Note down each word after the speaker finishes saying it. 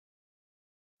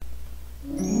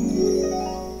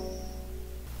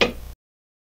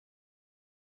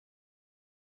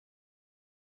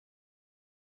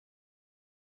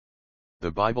The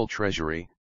Bible Treasury,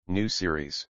 New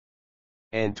Series.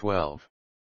 N12.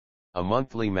 A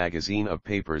monthly magazine of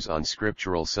papers on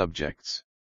scriptural subjects.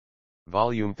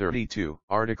 Volume 32,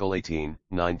 Article 18,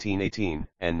 1918,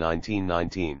 and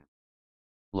 1919.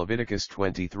 Leviticus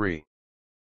 23.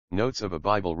 Notes of a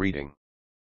Bible reading.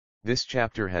 This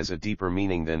chapter has a deeper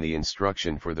meaning than the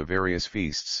instruction for the various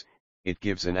feasts. It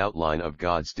gives an outline of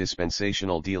God's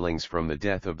dispensational dealings from the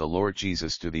death of the Lord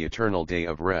Jesus to the eternal day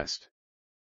of rest.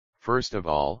 First of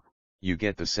all, you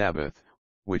get the Sabbath,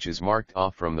 which is marked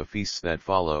off from the feasts that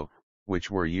follow,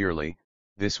 which were yearly,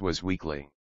 this was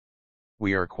weekly.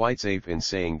 We are quite safe in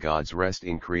saying God's rest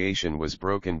in creation was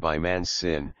broken by man's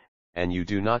sin, and you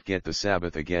do not get the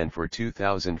Sabbath again for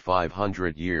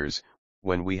 2,500 years,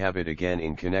 when we have it again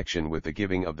in connection with the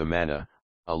giving of the manna,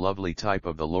 a lovely type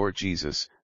of the Lord Jesus,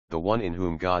 the one in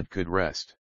whom God could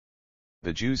rest.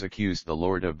 The Jews accused the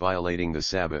Lord of violating the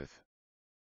Sabbath.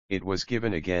 It was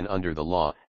given again under the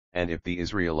law, and if the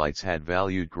Israelites had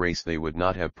valued grace they would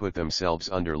not have put themselves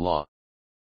under law.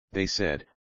 They said,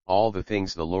 "All the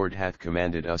things the Lord hath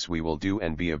commanded us we will do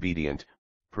and be obedient,"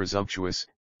 presumptuous,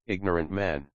 ignorant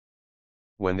man.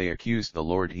 When they accused the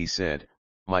Lord he said,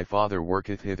 "My Father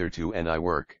worketh hitherto and I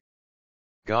work."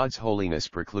 God's holiness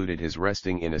precluded his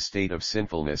resting in a state of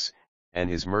sinfulness, and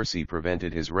his mercy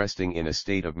prevented his resting in a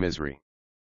state of misery.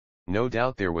 No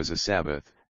doubt there was a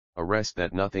Sabbath, a rest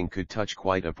that nothing could touch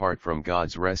quite apart from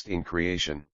God's rest in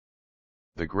creation.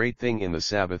 The great thing in the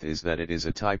Sabbath is that it is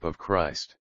a type of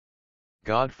Christ.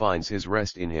 God finds his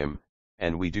rest in him,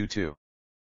 and we do too.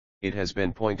 It has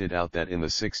been pointed out that in the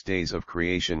 6 days of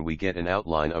creation we get an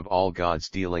outline of all God's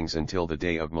dealings until the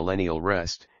day of millennial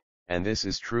rest, and this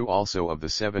is true also of the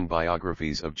 7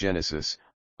 biographies of Genesis,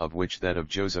 of which that of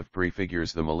Joseph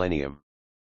prefigures the millennium.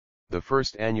 The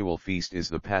first annual feast is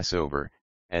the Passover,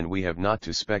 and we have not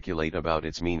to speculate about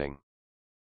its meaning.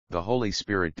 The Holy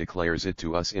Spirit declares it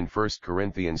to us in 1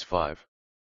 Corinthians 5.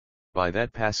 By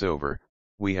that Passover,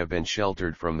 we have been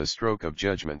sheltered from the stroke of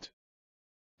judgment.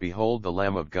 Behold the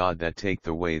Lamb of God that taketh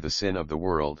away the sin of the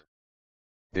world.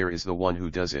 There is the one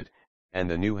who does it, and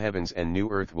the new heavens and new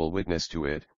earth will witness to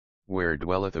it, where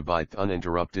dwelleth abideth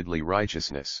uninterruptedly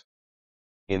righteousness.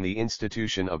 In the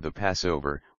institution of the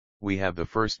Passover, we have the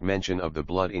first mention of the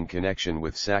blood in connection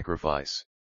with sacrifice.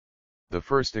 The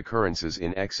first occurrences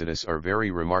in Exodus are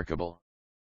very remarkable.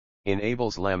 In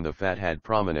Abel's lamb the fat had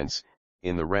prominence,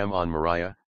 in the ram on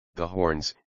Moriah, the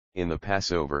horns, in the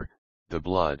Passover, the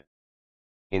blood.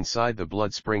 Inside the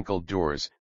blood-sprinkled doors,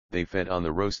 they fed on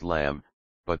the roast lamb,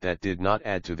 but that did not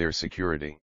add to their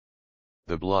security.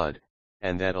 The blood,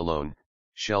 and that alone,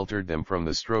 sheltered them from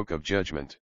the stroke of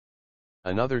judgment.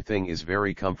 Another thing is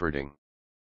very comforting.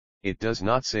 It does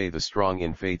not say the strong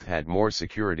in faith had more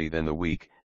security than the weak,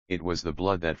 it was the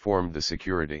blood that formed the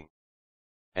security.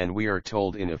 And we are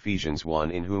told in Ephesians 1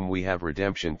 in whom we have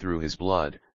redemption through his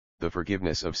blood, the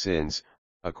forgiveness of sins,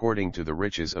 according to the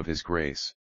riches of his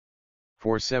grace.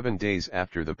 For 7 days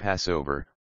after the Passover,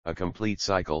 a complete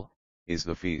cycle, is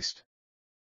the feast.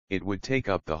 It would take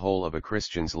up the whole of a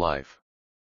Christian's life.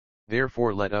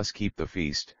 Therefore let us keep the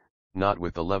feast, not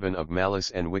with the leaven of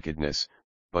malice and wickedness,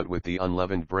 but with the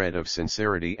unleavened bread of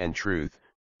sincerity and truth,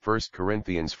 1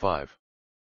 Corinthians 5.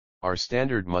 Our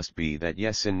standard must be that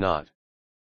yes sin not.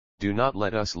 Do not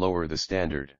let us lower the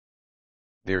standard.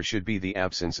 There should be the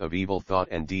absence of evil thought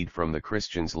and deed from the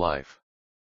Christian's life.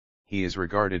 He is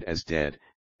regarded as dead,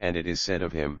 and it is said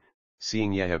of him,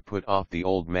 "Seeing ye have put off the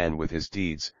old man with his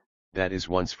deeds, that is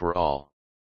once for all."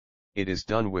 It is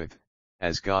done with,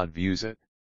 as God views it.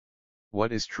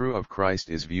 What is true of Christ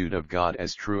is viewed of God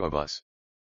as true of us.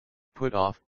 Put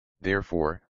off,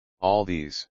 therefore, all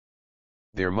these.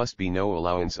 There must be no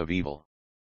allowance of evil.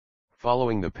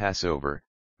 Following the Passover,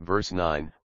 verse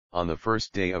 9, on the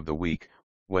first day of the week,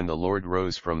 when the Lord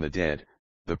rose from the dead,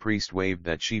 the priest waved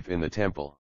that sheaf in the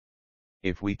temple.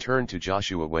 If we turn to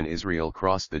Joshua when Israel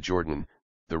crossed the Jordan,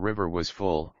 the river was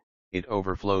full, it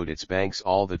overflowed its banks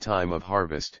all the time of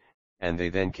harvest, and they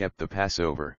then kept the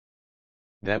Passover.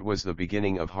 That was the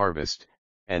beginning of harvest,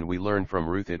 and we learn from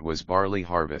Ruth it was barley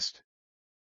harvest.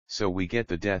 So we get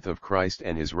the death of Christ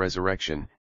and his resurrection,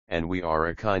 and we are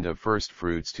a kind of first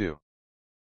fruits too.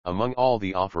 Among all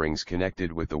the offerings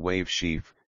connected with the wave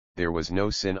sheaf, there was no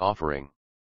sin offering.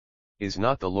 Is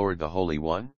not the Lord the Holy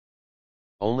One?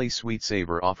 Only sweet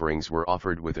savor offerings were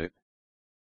offered with it.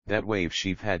 That wave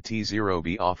sheaf had to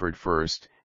be offered first,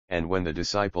 and when the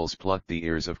disciples plucked the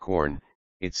ears of corn,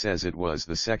 it says it was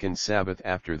the second Sabbath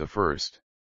after the first.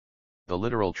 The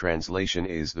literal translation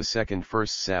is the second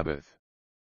first Sabbath.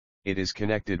 It is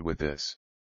connected with this.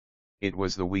 It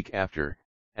was the week after,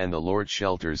 and the Lord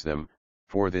shelters them,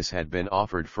 for this had been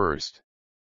offered first.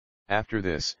 After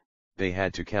this, they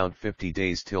had to count 50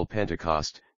 days till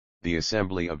Pentecost, the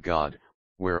assembly of God,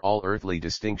 where all earthly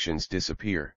distinctions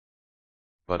disappear.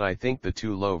 But I think the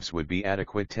 2 loaves would be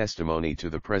adequate testimony to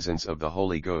the presence of the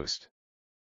Holy Ghost.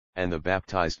 And the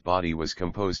baptized body was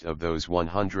composed of those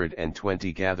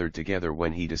 120 gathered together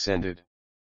when he descended.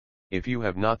 If you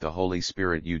have not the Holy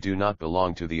Spirit, you do not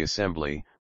belong to the assembly,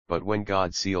 but when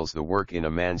God seals the work in a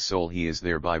man's soul, he is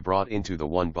thereby brought into the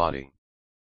one body.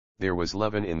 There was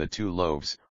leaven in the 2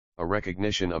 loaves, a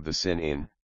recognition of the sin in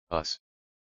us.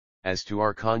 As to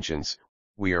our conscience,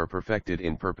 we are perfected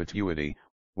in perpetuity,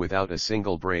 without a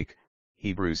single break,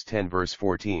 Hebrews 10 verse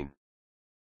 14.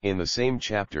 In the same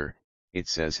chapter, it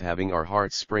says, having our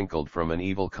hearts sprinkled from an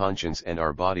evil conscience and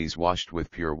our bodies washed with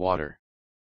pure water.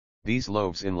 These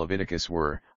loaves in Leviticus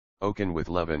were oaken with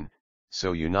leaven,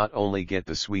 so you not only get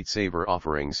the sweet savor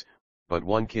offerings, but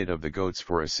 1 kid of the goats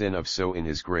for a sin of so in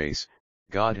his grace,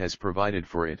 God has provided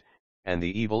for it, and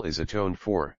the evil is atoned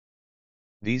for.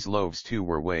 These loaves too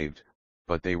were waved,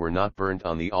 but they were not burnt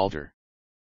on the altar.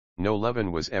 No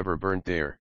leaven was ever burnt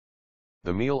there.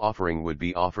 The meal offering would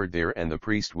be offered there and the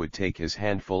priest would take his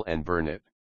handful and burn it.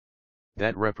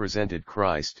 That represented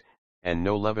Christ, and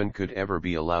no leaven could ever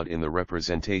be allowed in the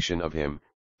representation of him,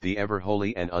 the ever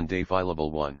holy and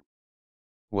undefilable one.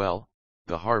 Well,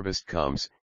 the harvest comes,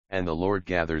 and the Lord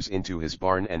gathers into his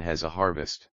barn and has a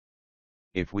harvest.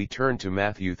 If we turn to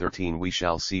Matthew 13, we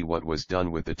shall see what was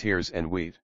done with the tares and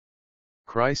wheat.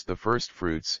 Christ the first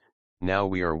fruits, now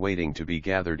we are waiting to be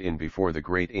gathered in before the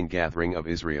great ingathering of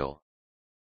Israel.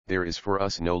 There is for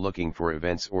us no looking for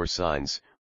events or signs,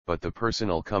 but the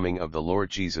personal coming of the Lord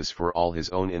Jesus for all his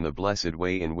own in the blessed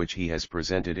way in which he has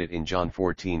presented it in John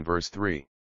 14 verse 3.